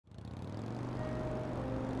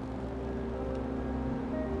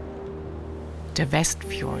The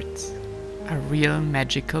Westfjords, a real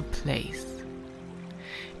magical place.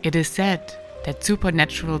 It is said that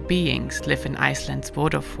supernatural beings live in Iceland's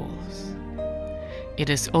waterfalls. It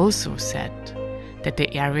is also said that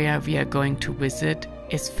the area we are going to visit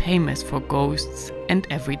is famous for ghosts and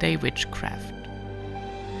everyday witchcraft.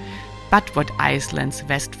 But what Iceland's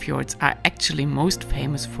Westfjords are actually most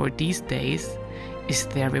famous for these days is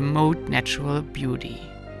their remote natural beauty.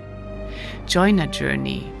 Join a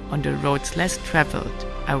journey on the roads less traveled,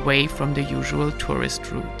 away from the usual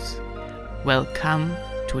tourist routes. Welcome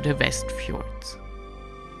to the Westfjords.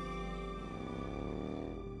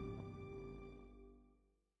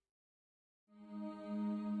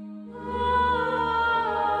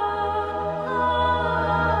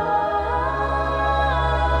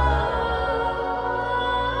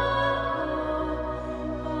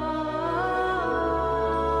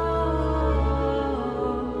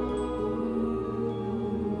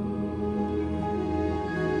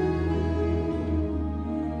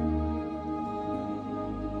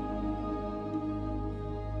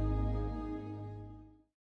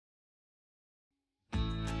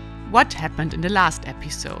 What happened in the last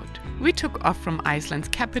episode? We took off from Iceland's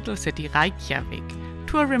capital city Reykjavik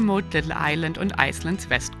to a remote little island on Iceland's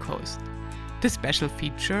west coast. The special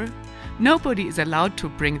feature? Nobody is allowed to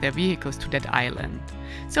bring their vehicles to that island.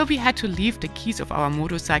 So we had to leave the keys of our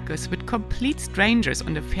motorcycles with complete strangers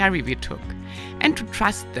on the ferry we took, and to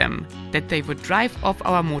trust them that they would drive off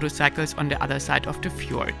our motorcycles on the other side of the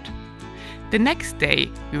fjord. The next day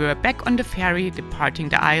we were back on the ferry departing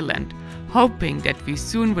the island, hoping that we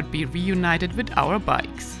soon would be reunited with our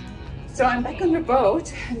bikes. So I'm back on the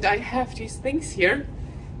boat and I have these things here,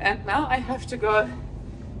 and now I have to go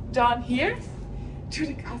down here to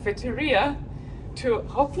the cafeteria to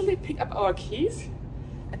hopefully pick up our keys,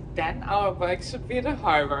 and then our bikes should be at the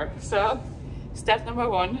harbor. So step number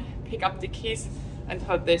 1, pick up the keys and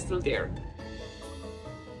hope they're still there.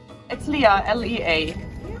 It's Leah, L-E-A.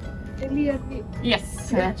 Leah. Yes,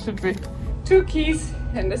 that should be 2 keys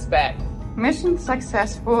in this bag. Mission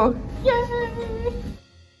successful! Yay!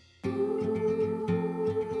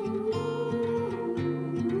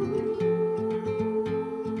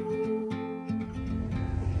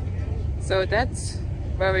 So that's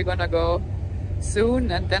where we're gonna go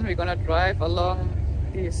soon, and then we're gonna drive along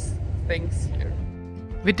these things here.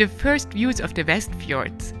 With the first views of the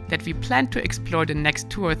Westfjords that we planned to explore the next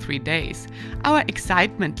 2 or 3 days, our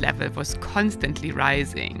excitement level was constantly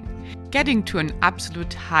rising, getting to an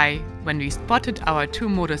absolute high when we spotted our 2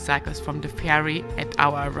 motorcycles from the ferry at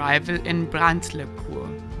our arrival in Brandsløkur.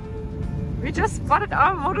 We just spotted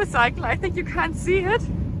our motorcycle. I think you can't see it,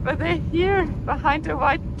 but they're here behind a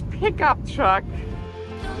white pickup truck.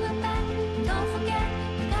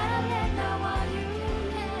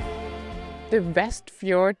 The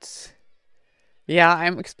Westfjords, yeah,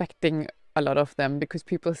 I'm expecting a lot of them because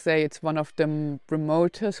people say it's one of the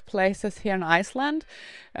remotest places here in Iceland,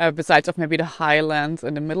 besides of maybe the highlands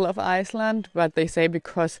in the middle of Iceland. But they say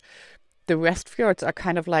because the Westfjords are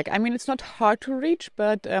kind of like, I mean, it's not hard to reach,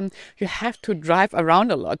 but you have to drive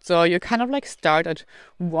around a lot. So you kind of like start at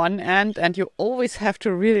one end and you always have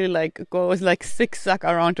to really like go like zigzag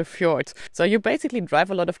around the fjords. So you basically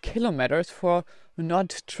drive a lot of kilometers for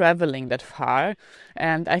not traveling that far.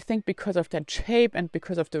 And I think because of that shape and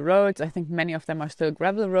because of the roads, I think many of them are still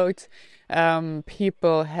gravel roads,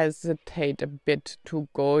 people hesitate a bit to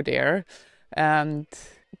go there. And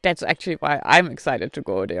that's actually why I'm excited to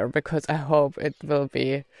go there, because I hope it will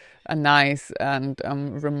be a nice and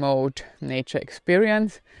remote nature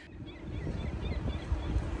experience.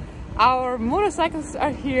 Our motorcycles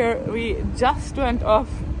are here. We just went off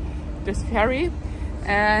this ferry,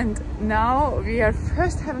 and now we are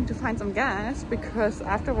first having to find some gas, because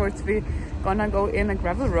afterwards we're gonna go in a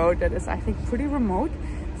gravel road that is, I think, pretty remote.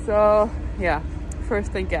 So yeah,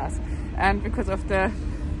 first thing gas. And because of the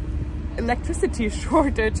electricity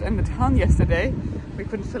shortage in the town yesterday, we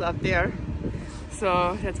couldn't fill up there,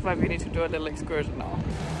 so that's why we need to do a little excursion now.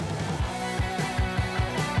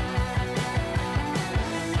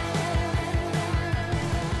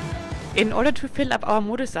 In order to fill up our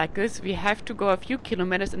motorcycles, we have to go a few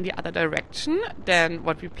kilometers in the other direction than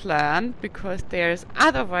what we planned, because there's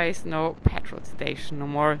otherwise no petrol station no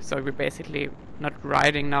more, so we're basically not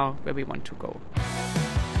riding now where we want to go.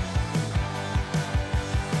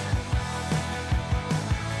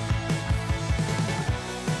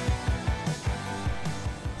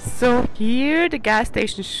 So here the gas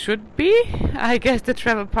station should be. I guess the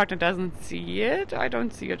travel partner doesn't see it. I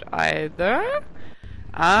don't see it either.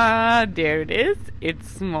 Ah, there it is. It's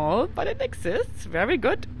small, but it exists. Very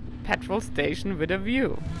good. Petrol station with a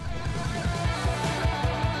view.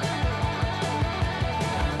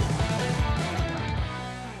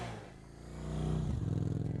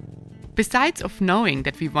 Besides of knowing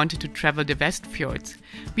that we wanted to travel the Westfjords,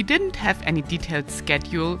 we didn't have any detailed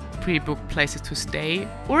schedule, pre-booked places to stay,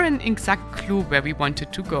 or an exact clue where we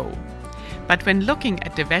wanted to go. But when looking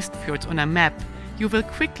at the Westfjords on a map, you will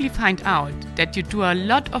quickly find out that you do a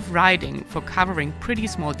lot of riding for covering pretty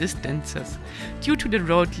small distances due to the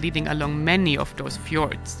road leading along many of those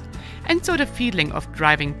fjords. And so the feeling of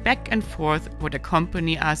driving back and forth would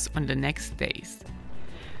accompany us on the next days.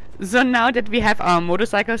 So now that we have our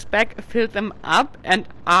motorcycles back, filled them up and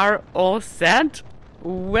are all set,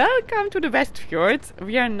 welcome to the Westfjords.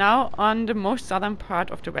 We are now on the most southern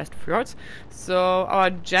part of the Westfjords. So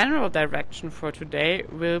our general direction for today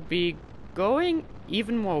will be going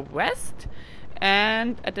even more west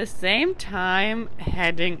and at the same time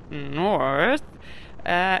heading north.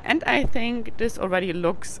 And I think this already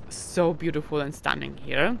looks so beautiful and stunning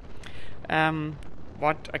here.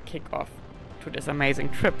 What a kickoff to this amazing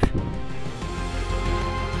trip.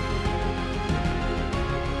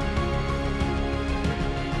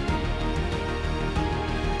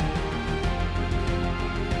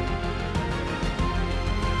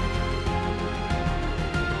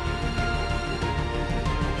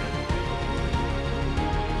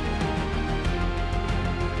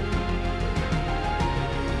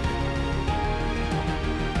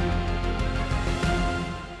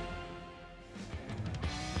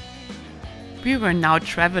 We were now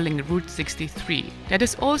traveling Route 63, that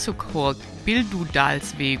is also called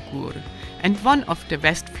Bíldudalsvegur, and one of the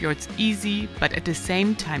Westfjord's easy but at the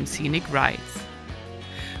same time scenic rides.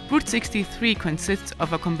 Route 63 consists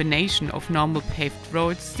of a combination of normal paved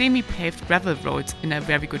roads, semi-paved gravel roads in a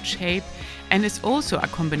very good shape, and is also a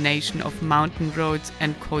combination of mountain roads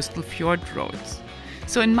and coastal fjord roads.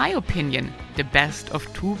 So in my opinion, the best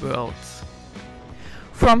of two worlds.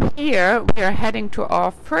 From here, we are heading to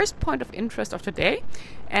our first point of interest of the day,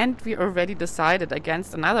 and we already decided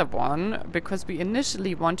against another one because we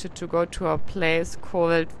initially wanted to go to a place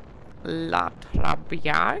called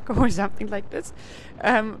Lathrabjarg or something like this,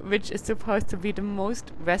 which is supposed to be the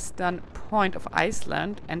most western point of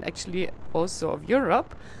Iceland and actually also of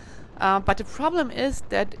Europe. But the problem is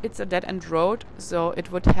that it's a dead-end road, so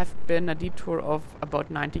it would have been a detour of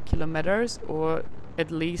about 90 kilometers or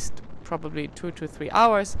at least probably 2 to 3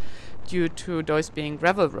 hours due to those being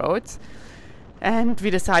gravel roads. And we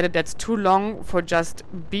decided that's too long for just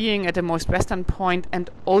being at the most western point, and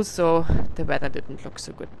also the weather didn't look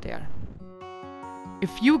so good there. If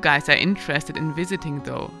you guys are interested in visiting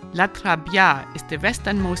though, Lathrabjarg is the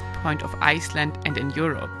westernmost point of Iceland and in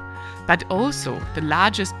Europe, but also the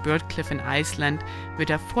largest bird cliff in Iceland with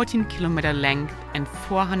a 14-kilometer length and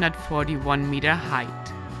 441-meter height.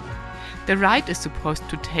 The ride is supposed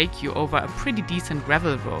to take you over a pretty decent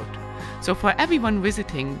gravel road, so for everyone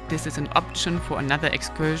visiting, this is an option for another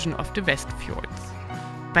excursion of the Westfjords.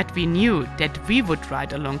 But we knew that we would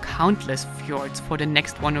ride along countless fjords for the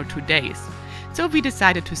next 1 or 2 days, so we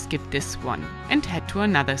decided to skip this one and head to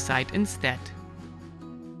another site instead.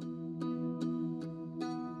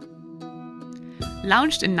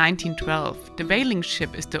 Launched in 1912, the whaling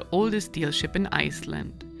ship is the oldest steel ship in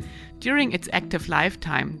Iceland. During its active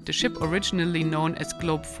lifetime, the ship originally known as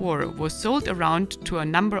Globe 4 was sold around to a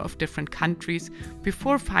number of different countries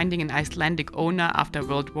before finding an Icelandic owner after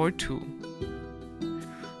World War II.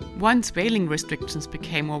 Once whaling restrictions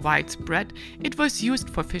became more widespread, it was used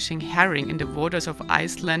for fishing herring in the waters of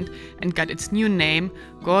Iceland and got its new name,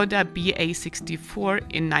 Gorda BA-64,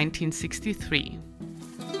 in 1963.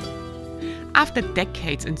 After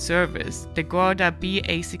decades in service, the Gorda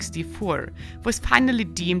BA-64 was finally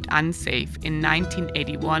deemed unsafe in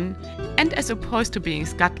 1981, and as opposed to being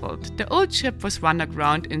scuttled, the old ship was run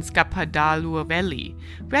aground in Skapardalur Valley,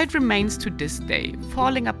 where it remains to this day,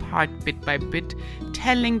 falling apart bit by bit,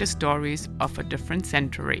 telling the stories of a different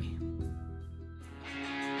century.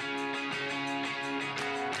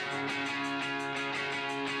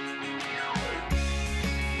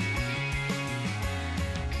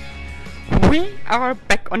 We are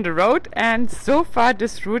back on the road, and so far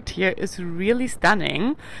this route here is really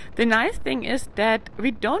stunning. The nice thing is that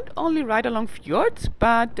we don't only ride along fjords,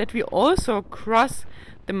 but that we also cross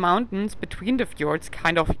the mountains between the fjords,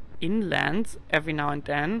 kind of inland every now and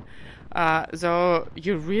then. So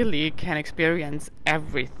you really can experience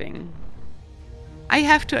everything. I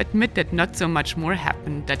have to admit that not so much more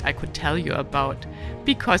happened that I could tell you about,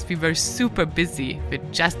 because we were super busy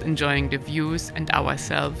with just enjoying the views and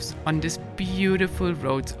ourselves on these beautiful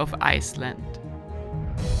roads of Iceland.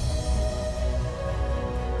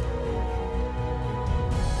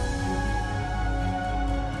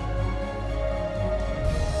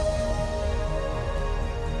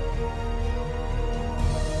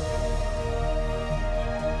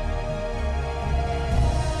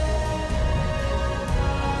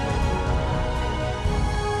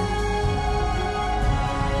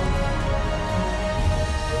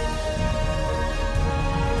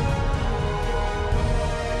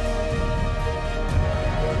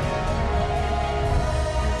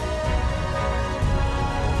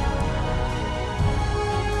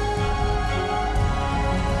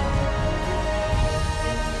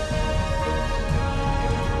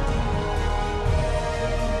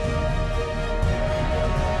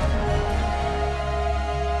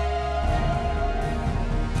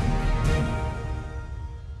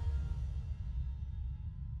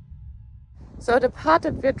 So the part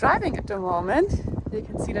that we're driving at the moment, you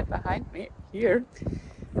can see that behind me here.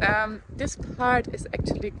 This part is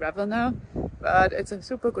actually gravel now, but it's a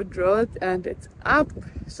super good road and it's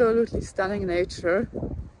absolutely stunning nature.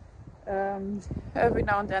 Every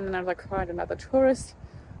now and then another car and another tourist,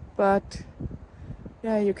 but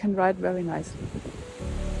yeah, you can ride very nicely.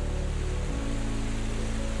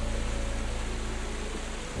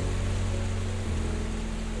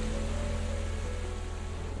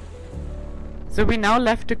 So we now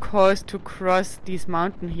left the coast to cross these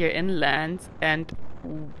mountains here inland, and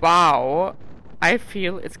wow, I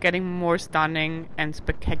feel it's getting more stunning and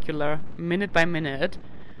spectacular minute by minute,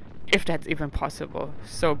 if that's even possible.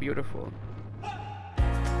 So beautiful.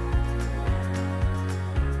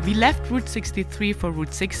 We left Route 63 for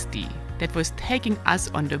Route 60, that was taking us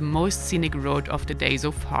on the most scenic road of the day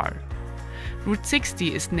so far. Route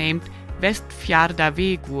 60 is named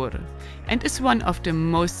Westfjordavegur and is one of the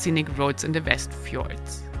most scenic roads in the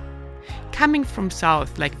Westfjords. Coming from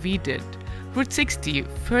south like we did, Route 60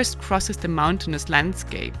 first crosses the mountainous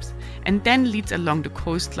landscapes and then leads along the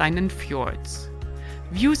coastline and fjords.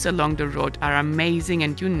 Views along the road are amazing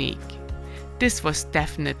and unique. This was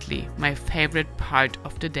definitely my favorite part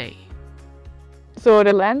of the day. So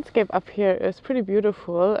the landscape up here is pretty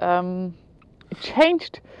beautiful. It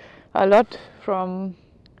changed a lot from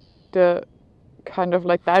the kind of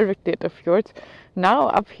like directly at the fjords. Now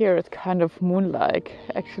up here it's kind of moon-like,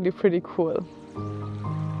 actually pretty cool.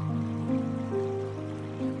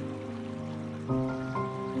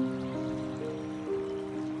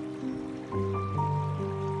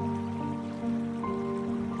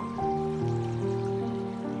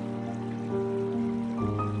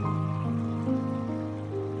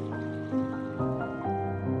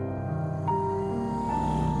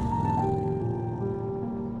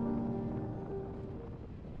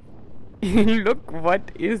 Look,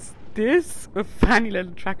 what is this? Funny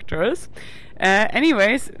little tractors.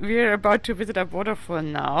 Anyways, we're about to visit a waterfall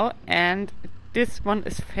now, and this one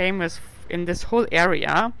is famous in this whole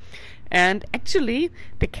area. And actually,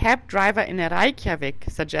 the cab driver in Reykjavik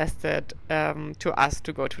suggested to us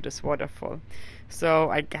to go to this waterfall. So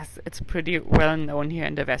I guess it's pretty well known here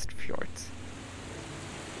in the Westfjords.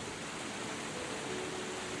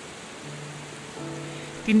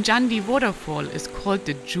 Dynjandi Waterfall is called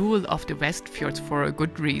the jewel of the Westfjords for a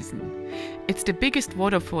good reason. It's the biggest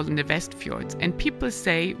waterfall in the Westfjords and people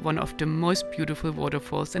say one of the most beautiful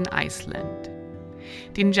waterfalls in Iceland.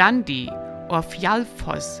 Dynjandi, or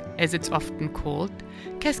Fjallfoss as it's often called,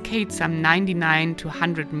 cascades some 99 to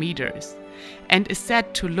 100 meters and is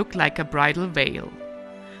said to look like a bridal veil.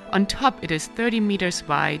 On top it is 30 meters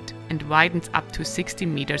wide and widens up to 60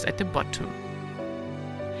 meters at the bottom.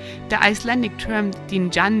 The Icelandic term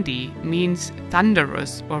Dynjandi means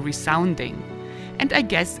thunderous or resounding, and I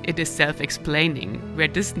guess it is self-explaining where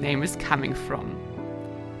this name is coming from.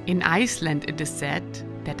 In Iceland it is said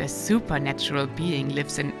that a supernatural being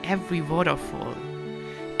lives in every waterfall,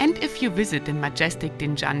 and if you visit the majestic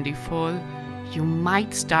Dynjandi Fall, you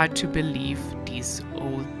might start to believe these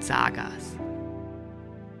old sagas.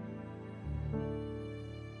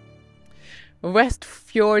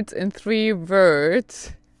 Westfjords in 3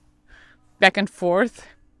 words. Back and forth,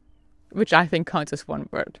 which I think counts as 1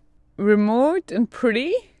 word. Remote and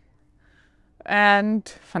pretty, and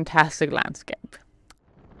fantastic landscape.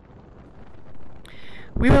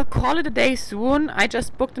 We will call it a day soon. I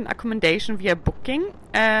just booked an accommodation via booking.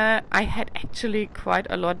 I had actually quite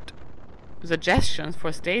a lot suggestions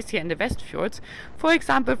for stays here in the Westfjords. For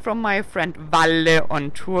example, from my friend Valle on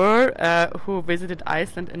tour, who visited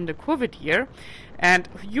Iceland in the COVID year. And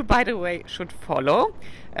you, by the way, should follow.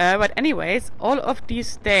 But anyways, all of these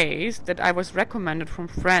stays that I was recommended from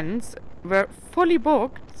friends were fully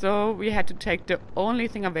booked, so we had to take the only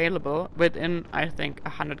thing available within, I think,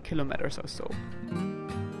 100 kilometers or so.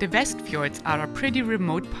 The Westfjords are a pretty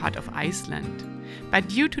remote part of Iceland, but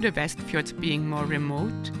due to the Westfjords being more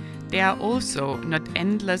remote, there are also not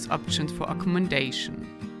endless options for accommodation.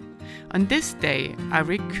 On this day, a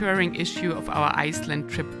recurring issue of our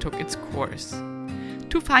Iceland trip took its course: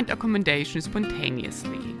 to find accommodation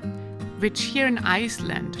spontaneously, which here in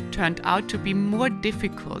Iceland turned out to be more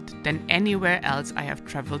difficult than anywhere else I have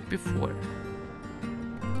traveled before.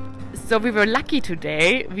 So we were lucky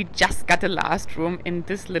today. We just got the last room in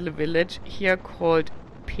this little village here called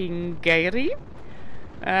Þingeyri.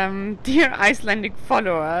 Dear Icelandic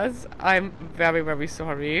followers, I'm very, very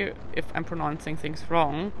sorry if I'm pronouncing things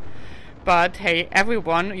wrong. But hey,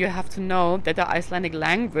 everyone, you have to know that the Icelandic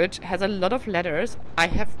language has a lot of letters I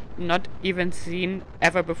have not even seen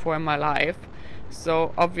ever before in my life.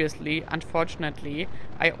 So obviously, unfortunately,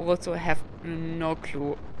 I also have no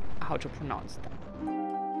clue how to pronounce them.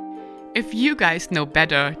 If you guys know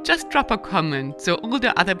better, just drop a comment so all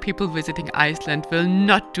the other people visiting Iceland will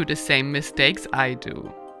not do the same mistakes I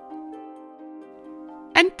do.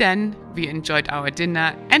 And then we enjoyed our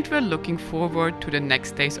dinner and we're looking forward to the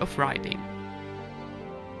next days of riding.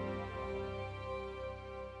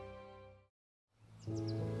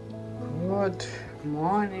 Good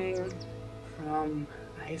morning from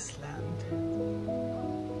Iceland.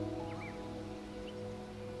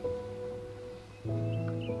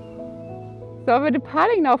 So we're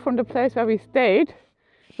departing now from the place where we stayed,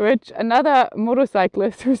 which another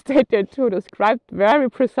motorcyclist who stayed there too described very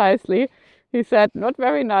precisely. He said not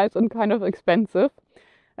very nice and kind of expensive,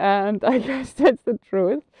 and I guess that's the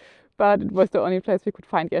truth, but it was the only place we could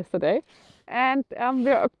find yesterday. And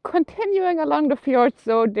we're continuing along the fjord,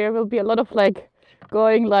 so there will be a lot of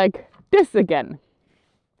going like this again.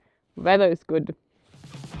 Weather is good.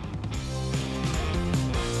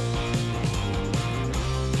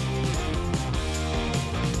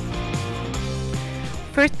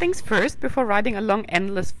 First things first, before riding along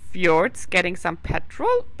endless fjords, getting some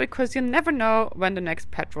petrol, because you never know when the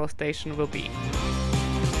next petrol station will be.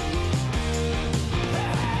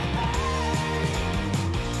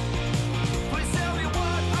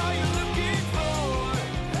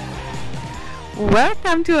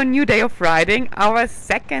 Welcome to a new day of riding, our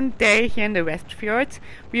second day here in the Westfjords.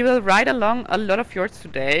 We will ride along a lot of fjords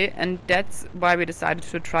today, and that's why we decided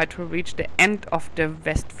to try to reach the end of the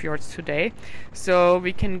Westfjords today, so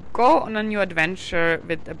we can go on a new adventure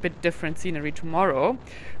with a bit different scenery tomorrow.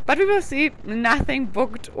 But we will see, nothing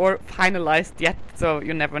booked or finalized yet, so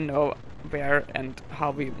you never know where and how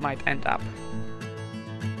we might end up.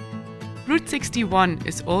 Route 61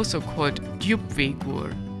 is also called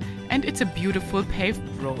Djupvegur, and it's a beautiful paved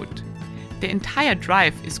road. The entire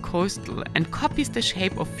drive is coastal and copies the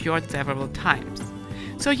shape of fjords several times,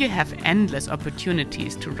 so you have endless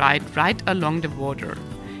opportunities to ride right along the water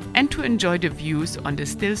and to enjoy the views on the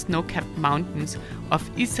still snow-capped mountains of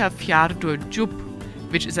Ísafjarðardjúp,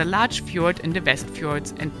 which is a large fjord in the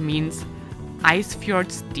Westfjords and means Ice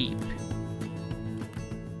Fjords Deep.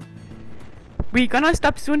 We're gonna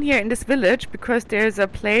stop soon here in this village because there's a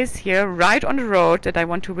place here right on the road that I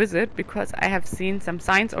want to visit, because I have seen some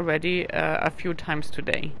signs already a few times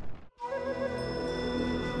today.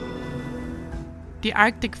 The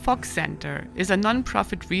Arctic Fox Center is a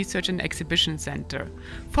non-profit research and exhibition center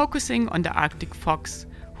focusing on the Arctic fox,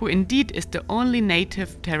 who indeed is the only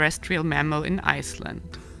native terrestrial mammal in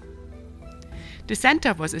Iceland. The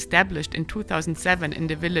center was established in 2007 in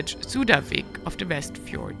the village Súðavík of the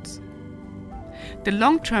Westfjords. The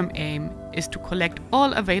long-term aim is to collect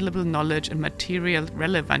all available knowledge and material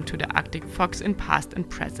relevant to the Arctic fox in past and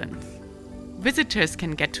present. Visitors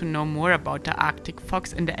can get to know more about the Arctic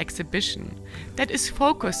fox in the exhibition that is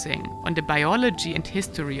focusing on the biology and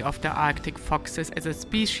history of the Arctic foxes as a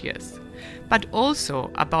species, but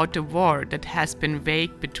also about the war that has been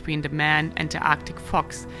waged between the man and the Arctic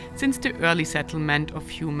fox since the early settlement of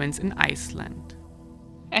humans in Iceland.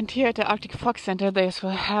 And here at the Arctic Fox Center they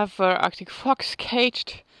will have Arctic fox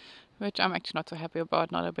caged, which I'm actually not so happy about,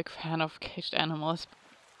 not a big fan of caged animals.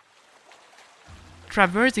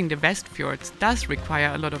 Traversing the Westfjords does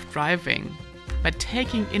require a lot of driving, but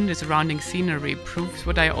taking in the surrounding scenery proves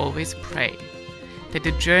what I always pray, that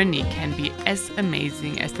the journey can be as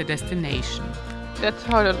amazing as the destination. That's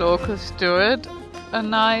how the locals do it, a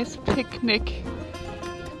nice picnic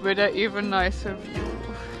with an even nicer view.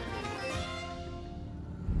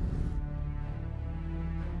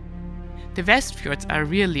 The Westfjords are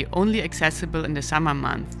really only accessible in the summer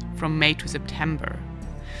months, from May to September.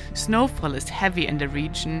 Snowfall is heavy in the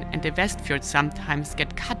region, and the Westfjords sometimes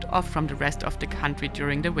get cut off from the rest of the country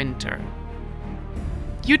during the winter.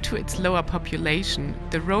 Due to its lower population,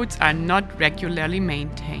 the roads are not regularly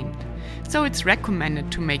maintained, so it's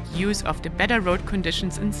recommended to make use of the better road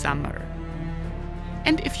conditions in summer.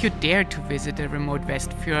 And if you dare to visit the remote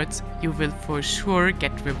Westfjords, you will for sure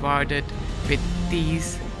get rewarded with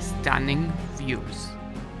these stunning views.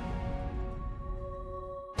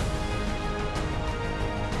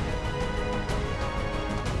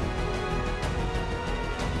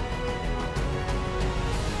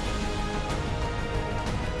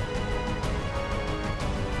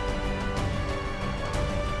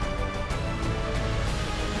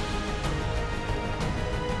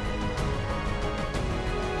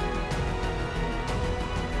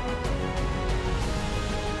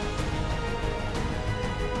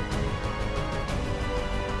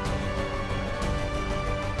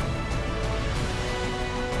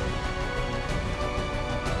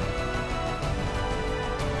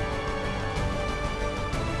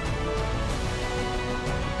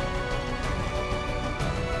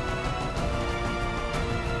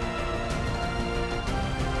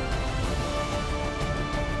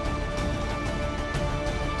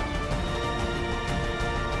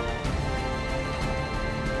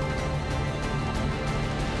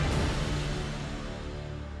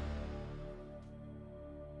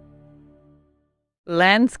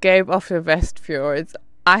 landscape of the Westfjords.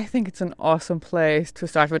 I think it's an awesome place to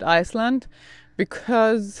start with Iceland,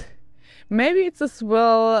 because maybe it's as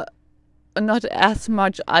well not as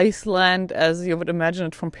much Iceland as you would imagine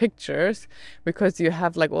it from pictures, because you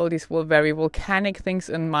have like all these very volcanic things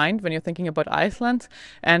in mind when you're thinking about Iceland,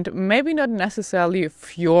 and maybe not necessarily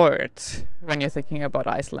fjords when you're thinking about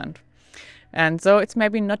Iceland. And so it's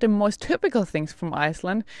maybe not the most typical things from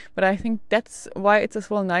Iceland, but I think that's why it's as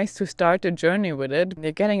well nice to start the journey with it.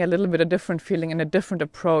 You're getting a little bit of different feeling and a different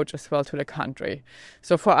approach as well to the country.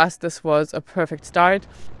 So for us, this was a perfect start.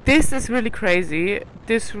 This is really crazy.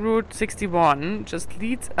 This Route 61 just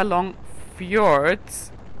leads along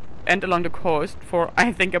fjords and along the coast for,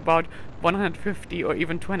 I think, about 150 or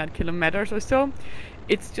even 200 kilometers or so.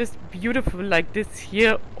 It's just beautiful like this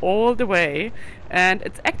here all the way, and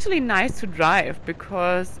it's actually nice to drive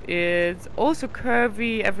because it's also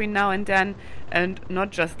curvy every now and then and not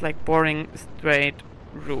just like boring straight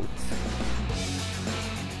routes.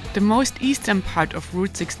 The most eastern part of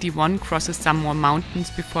Route 61 crosses some more mountains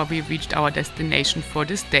before we reached our destination for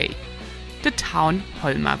this day, the town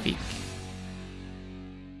Holmavik.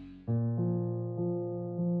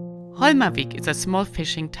 Holmavik is a small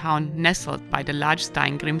fishing town nestled by the large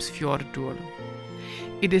Þingeyri.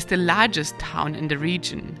 It is the largest town in the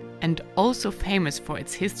region and also famous for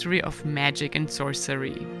its history of magic and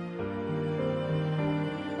sorcery.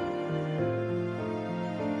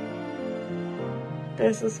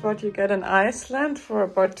 This is what you get in Iceland for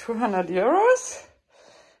about 200 euros.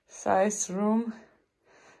 Size room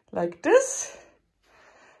like this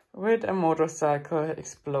with a motorcycle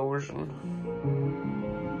explosion.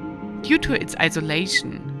 Due to its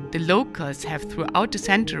isolation, the locals have throughout the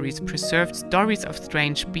centuries preserved stories of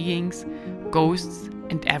strange beings, ghosts,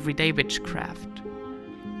 and everyday witchcraft.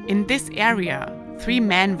 In this area, 3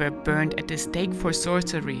 men were burned at the stake for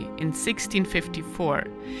sorcery in 1654,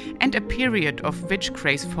 and a period of witch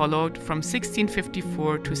craze followed from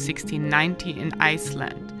 1654 to 1690 in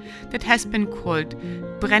Iceland that has been called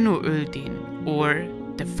Brennuöldin, or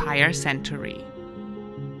the Fire Century.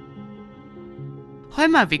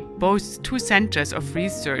 Holmavik boasts 2 centers of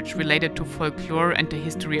research related to folklore and the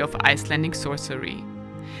history of Icelandic sorcery: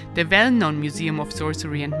 the well-known Museum of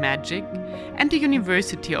Sorcery and Magic and the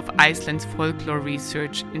University of Iceland's Folklore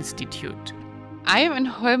Research Institute. I am in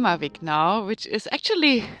Holmavik now, which is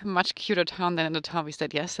actually a much cuter town than in the town we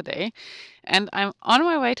stayed yesterday. And I'm on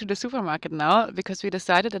my way to the supermarket now because we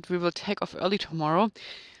decided that we will take off early tomorrow,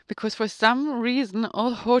 because for some reason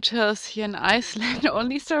all hotels here in Iceland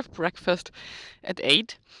only serve breakfast at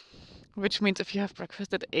 8, which means if you have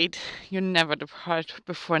breakfast at 8, you never depart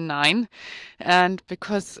before 9. And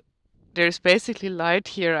because there's basically light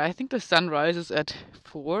here, I think the sun rises at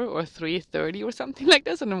 4 or 3:30 or something like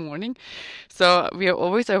this in the morning. So we are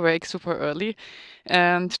always awake super early.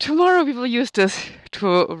 And tomorrow we will use this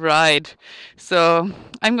to ride. So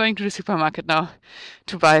I'm going to the supermarket now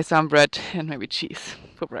to buy some bread and maybe cheese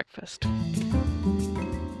for breakfast.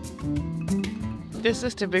 This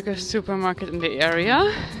is the biggest supermarket in the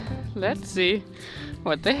area. Let's see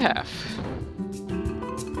what they have.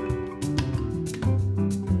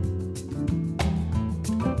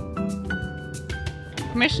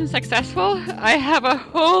 Mission successful. I have a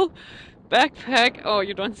whole backpack. Oh,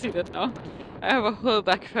 you don't see that now. I have a whole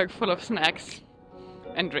backpack full of snacks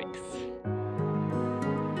and drinks.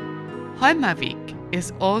 Holmavik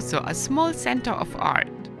is also a small center of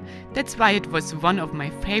art. That's why it was one of my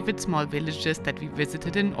favorite small villages that we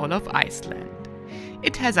visited in all of Iceland.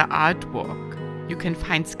 It has an art walk. You can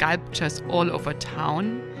find sculptures all over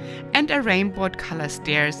town, and a rainbow color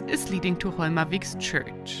stairs is leading to Holmavik's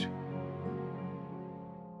church.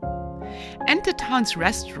 And the town's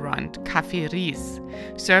restaurant, Ferry,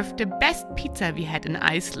 served the best pizza we had in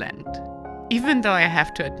Iceland, even though I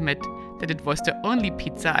have to admit that it was the only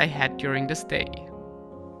pizza I had during the stay.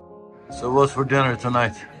 So what's for dinner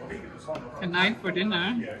tonight? Tonight for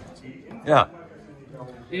dinner? Yeah.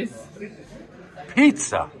 Is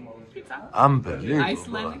Pizza! pizza. Unbelievable.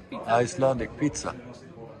 Icelandic pizza. Icelandic pizza.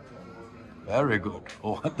 Very good.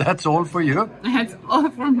 Oh, that's all for you? That's all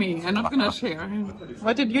for me. I'm not gonna share.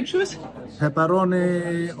 What did you choose?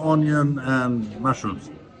 Pepperoni, onion and mushrooms.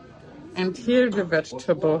 And here the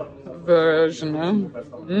vegetable version.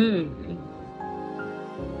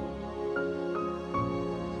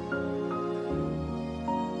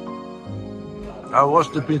 How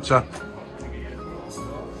was the pizza?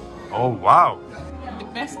 Oh, wow. The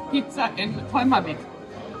best pizza in Holmavik.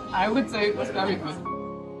 I would say it was very good.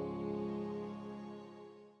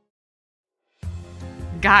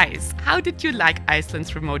 Guys, how did you like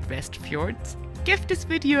Iceland's remote Westfjords? Give this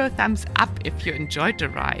video a thumbs up if you enjoyed the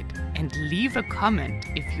ride. and leave a comment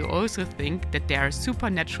if you also think that there are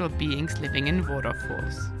supernatural beings living in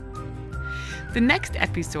waterfalls. The next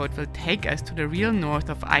episode will take us to the real north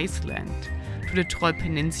of Iceland, to the Troll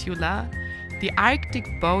Peninsula, the Arctic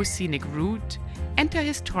Bow Scenic Route, and the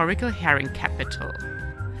historical herring capital.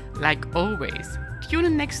 Like always, tune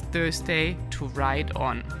in next Thursday to Ride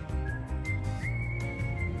On.